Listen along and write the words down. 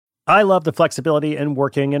I love the flexibility in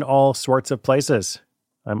working in all sorts of places.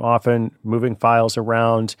 I'm often moving files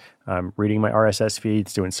around, reading my RSS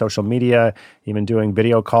feeds, doing social media, even doing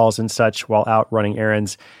video calls and such while out running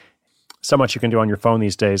errands. So much you can do on your phone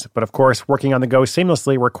these days. But of course, working on the go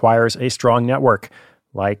seamlessly requires a strong network,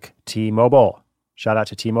 like T-Mobile. Shout out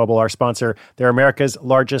to T-Mobile, our sponsor. They're America's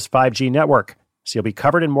largest 5G network, so you'll be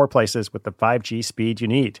covered in more places with the 5G speed you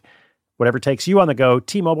need. Whatever takes you on the go,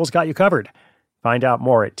 T-Mobile's got you covered. Find out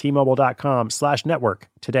more at T-Mobile.com/network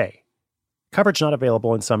today. Coverage not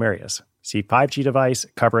available in some areas. See 5G device,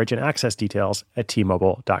 coverage, and access details at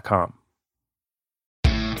T-Mobile.com.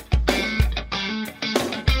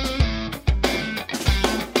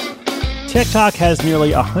 TikTok has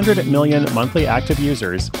nearly 100 million monthly active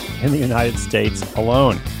users in the United States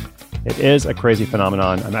alone. It is a crazy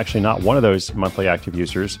phenomenon. I'm actually not one of those monthly active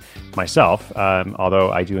users myself,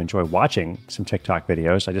 although I do enjoy watching some TikTok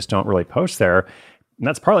videos. I just don't really post there. And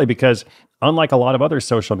that's partly because, unlike a lot of other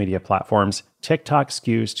social media platforms, TikTok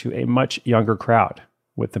skews to a much younger crowd,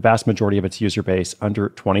 with the vast majority of its user base under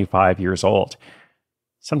 25 years old.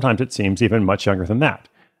 Sometimes it seems even much younger than that.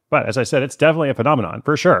 But as I said, it's definitely a phenomenon,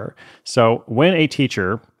 for sure. So when a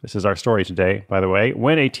teacher, this is our story today, by the way,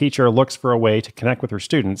 when a teacher looks for a way to connect with her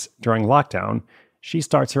students during lockdown, she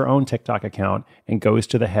starts her own TikTok account and goes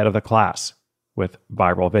to the head of the class with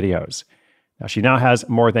viral videos. Now, she now has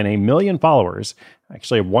more than 1 million followers,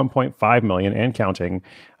 actually 1.5 million and counting,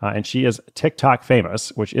 and she is TikTok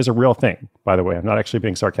famous, which is a real thing, by the way. I'm not actually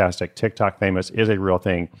being sarcastic. TikTok famous is a real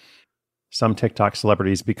thing. Some TikTok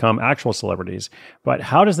celebrities become actual celebrities. But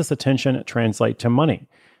how does this attention translate to money?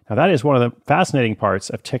 Now, that is one of the fascinating parts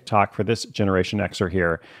of TikTok for this Generation Xer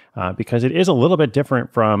here, because it is a little bit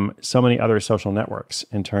different from so many other social networks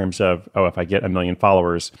in terms of, if I get 1 million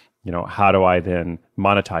followers, how do I then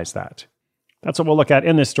monetize that? That's what we'll look at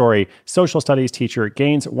in this story. Social studies teacher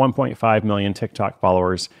gains 1.5 million TikTok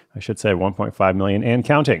followers. I should say 1.5 million and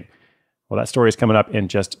counting. Well, that story is coming up in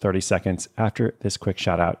just 30 seconds after this quick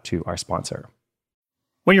shout out to our sponsor.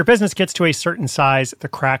 When your business gets to a certain size, the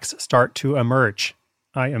cracks start to emerge.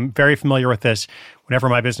 I am very familiar with this. Whenever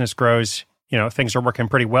my business grows, things are working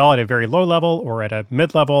pretty well at a very low level or at a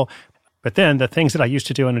mid-level. But then the things that I used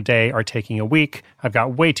to do in a day are taking a week. I've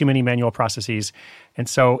got way too many manual processes. And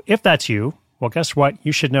so if that's you, well, guess what?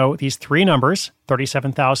 You should know these 3 numbers,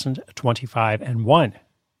 37,000, 25, and 1.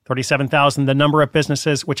 37,000, the number of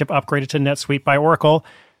businesses which have upgraded to NetSuite by Oracle.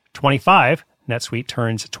 25, NetSuite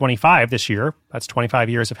turns 25 this year. That's 25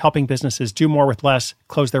 years of helping businesses do more with less,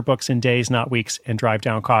 close their books in days, not weeks, and drive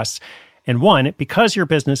down costs. And 1, because your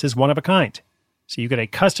business is one of a kind. So you get a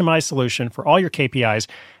customized solution for all your KPIs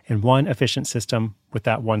in one efficient system with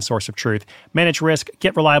that one source of truth. Manage risk,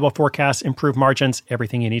 get reliable forecasts, improve margins,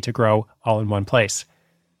 everything you need to grow all in one place.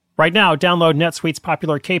 Right now, download NetSuite's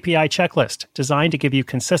popular KPI checklist, designed to give you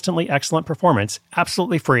consistently excellent performance,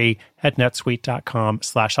 absolutely free at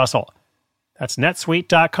netsuite.com/hustle. That's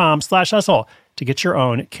netsuite.com/hustle to get your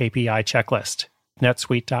own KPI checklist.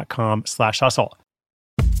 netsuite.com/hustle.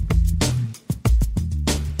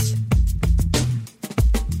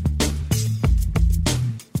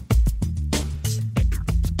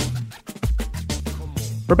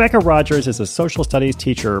 Rebecca Rogers is a social studies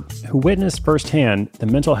teacher who witnessed firsthand the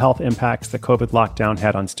mental health impacts the COVID lockdown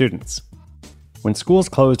had on students. When schools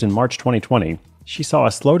closed in March 2020, she saw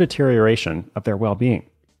a slow deterioration of their well-being.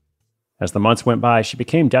 As the months went by, she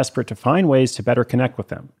became desperate to find ways to better connect with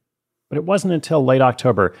them. But it wasn't until late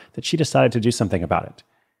October that she decided to do something about it.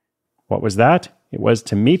 What was that? It was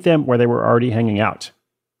to meet them where they were already hanging out.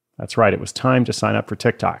 That's right, it was time to sign up for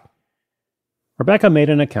TikTok. Rebecca made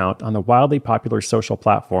an account on the wildly popular social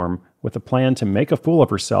platform with a plan to make a fool of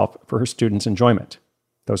herself for her students' enjoyment.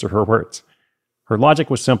 Those are her words. Her logic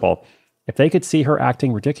was simple. If they could see her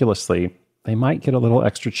acting ridiculously, they might get a little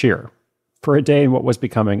extra cheer for a day in what was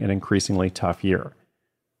becoming an increasingly tough year.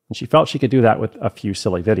 And she felt she could do that with a few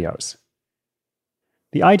silly videos.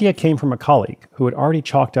 The idea came from a colleague who had already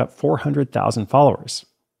chalked up 400,000 followers.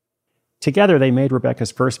 Together, they made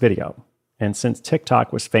Rebecca's first video. And since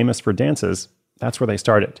TikTok was famous for dances, that's where they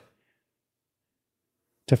started.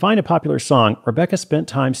 To find a popular song, Rebecca spent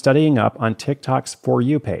time studying up on TikTok's For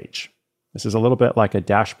You page. This is a little bit like a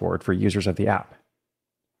dashboard for users of the app.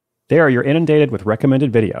 There, you're inundated with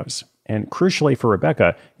recommended videos, and crucially for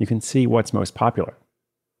Rebecca, you can see what's most popular.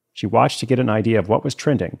 She watched to get an idea of what was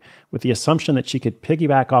trending, with the assumption that she could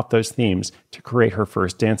piggyback off those themes to create her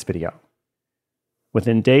first dance video.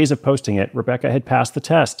 Within days of posting it, Rebecca had passed the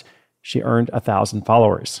test. She earned 1,000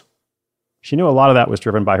 followers. She knew a lot of that was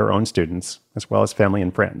driven by her own students, as well as family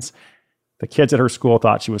and friends. The kids at her school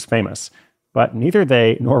thought she was famous. But neither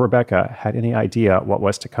they nor Rebecca had any idea what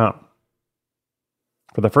was to come.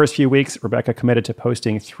 For the first few weeks, Rebecca committed to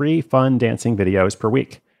posting 3 fun dancing videos per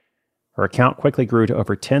week. Her account quickly grew to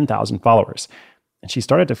over 10,000 followers, and she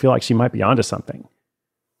started to feel like she might be onto something.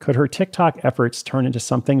 Could her TikTok efforts turn into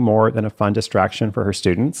something more than a fun distraction for her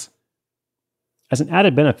students? As an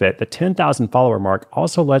added benefit, the 10,000 follower mark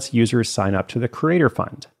also lets users sign up to the Creator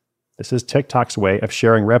Fund. This is TikTok's way of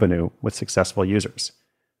sharing revenue with successful users.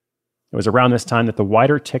 It was around this time that the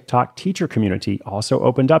wider TikTok teacher community also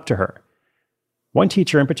opened up to her. One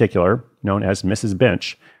teacher in particular, known as Mrs.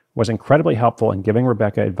 Bench, was incredibly helpful in giving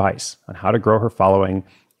Rebecca advice on how to grow her following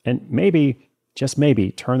and maybe, just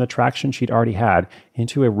maybe, turn the traction she'd already had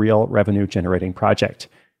into a real revenue-generating project.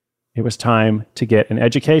 It was time to get an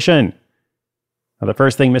education. Now, the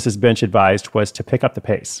first thing Mrs. Bench advised was to pick up the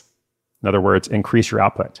pace. In other words, increase your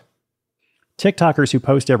output. TikTokers who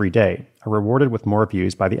post every day are rewarded with more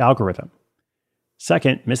views by the algorithm.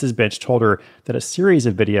 Second, Mrs. Bench told her that a series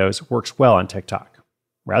of videos works well on TikTok.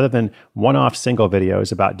 Rather than one-off single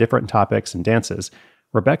videos about different topics and dances,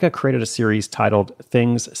 Rebecca created a series titled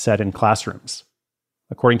Things Said in Classrooms.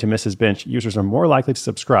 According to Mrs. Bench, users are more likely to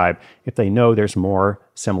subscribe if they know there's more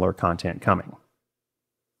similar content coming.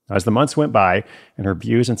 As the months went by and her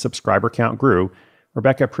views and subscriber count grew,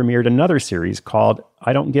 Rebecca premiered another series called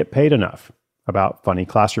I Don't Get Paid Enough, about funny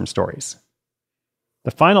classroom stories.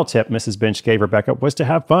 The final tip Mrs. Bench gave Rebecca was to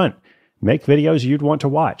have fun, make videos you'd want to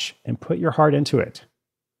watch, and put your heart into it.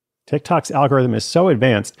 TikTok's algorithm is so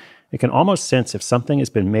advanced, it can almost sense if something has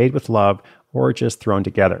been made with love or just thrown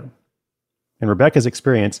together. In Rebecca's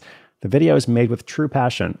experience, the videos made with true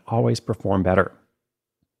passion always perform better.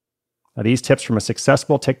 Now, these tips from a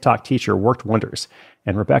successful TikTok teacher worked wonders,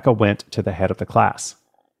 and Rebecca went to the head of the class.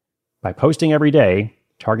 By posting every day,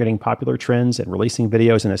 targeting popular trends, and releasing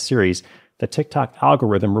videos in a series, the TikTok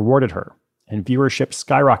algorithm rewarded her, and viewership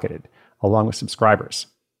skyrocketed, along with subscribers.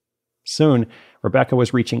 Soon, Rebecca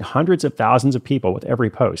was reaching hundreds of thousands of people with every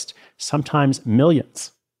post, sometimes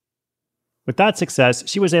millions. With that success,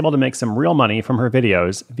 she was able to make some real money from her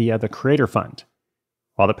videos via the Creator Fund.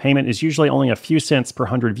 While the payment is usually only a few cents per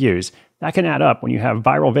 100 views, that can add up when you have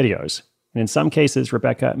viral videos. And in some cases,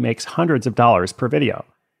 Rebecca makes hundreds of dollars per video.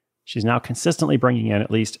 She's now consistently bringing in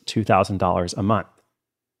at least $2,000 a month.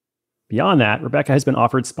 Beyond that, Rebecca has been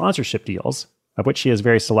offered sponsorship deals, of which she is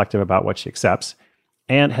very selective about what she accepts,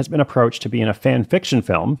 and has been approached to be in a fan fiction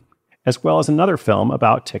film, as well as another film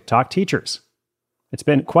about TikTok teachers. It's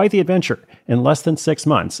been quite the adventure in less than 6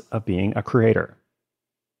 months of being a creator.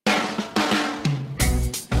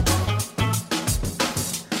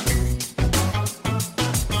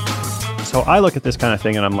 So I look at this kind of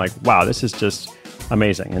thing and I'm like, wow, this is just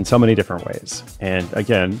amazing in so many different ways. And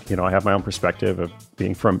again, I have my own perspective of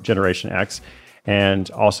being from Generation X, and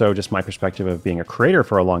also just my perspective of being a creator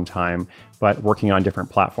for a long time, but working on different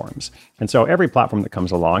platforms. And so every platform that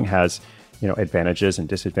comes along has, advantages and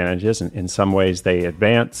disadvantages. And in some ways, they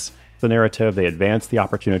advance the narrative, they advance the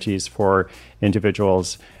opportunities for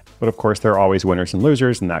individuals. But of course, there are always winners and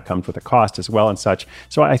losers, and that comes with a cost as well and such.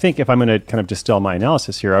 So I think if I'm going to kind of distill my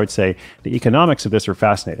analysis here, I would say the economics of this are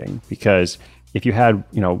fascinating, because if you had,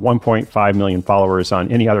 1.5 million followers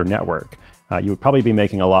on any other network, you would probably be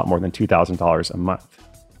making a lot more than $2,000 a month.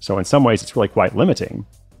 So in some ways, it's really quite limiting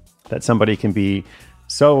that somebody can be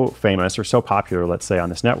so famous or so popular, let's say, on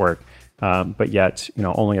this network, but yet,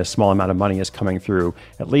 only a small amount of money is coming through,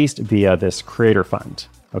 at least via this Creator Fund.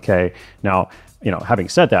 Okay. Now, having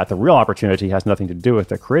said that, the real opportunity has nothing to do with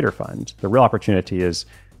the Creator Fund. The real opportunity is,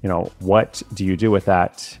 what do you do with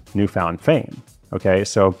that newfound fame? Okay,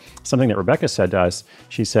 so something that Rebecca said to us,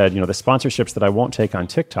 she said, the sponsorships that I won't take on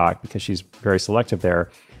TikTok, because she's very selective there,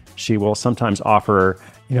 she will sometimes offer,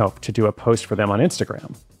 to do a post for them on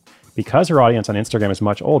Instagram. Because her audience on Instagram is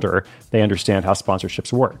much older, they understand how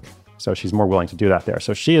sponsorships work. So she's more willing to do that there.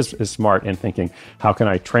 So she is smart in thinking, how can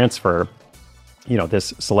I transfer,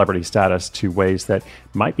 this celebrity status to ways that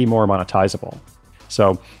might be more monetizable?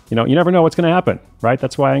 So, you never know what's going to happen, right?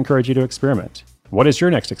 That's why I encourage you to experiment. What is your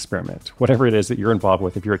next experiment? Whatever it is that you're involved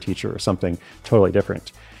with, if you're a teacher or something totally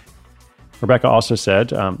different. Rebecca also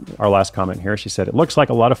said, our last comment here, she said, it looks like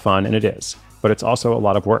a lot of fun, and it is, but it's also a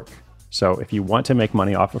lot of work. So if you want to make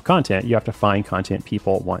money off of content, you have to find content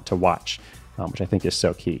people want to watch, which I think is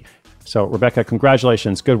so key. So Rebecca,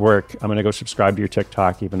 congratulations, good work. I'm going to go subscribe to your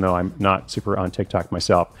TikTok, even though I'm not super on TikTok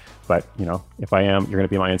myself. But, if I am, you're going to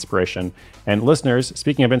be my inspiration. And listeners,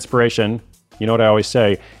 speaking of inspiration, you know what I always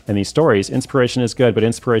say in these stories, inspiration is good, but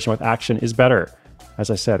inspiration with action is better. As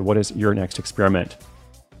I said, what is your next experiment?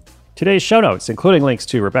 Today's show notes, including links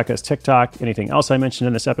to Rebecca's TikTok, anything else I mentioned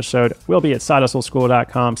in this episode, will be at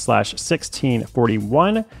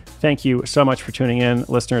sidehustleschool.com/1641. Thank you so much for tuning in.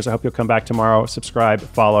 Listeners, I hope you'll come back tomorrow, subscribe,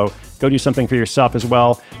 follow, go do something for yourself as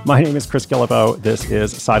well. My name is Chris Guillebeau. This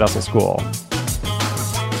is Side Hustle School.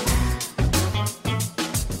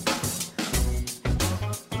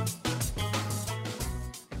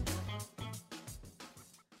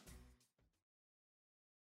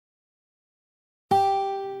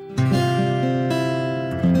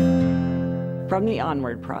 From the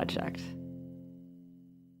Onward Project.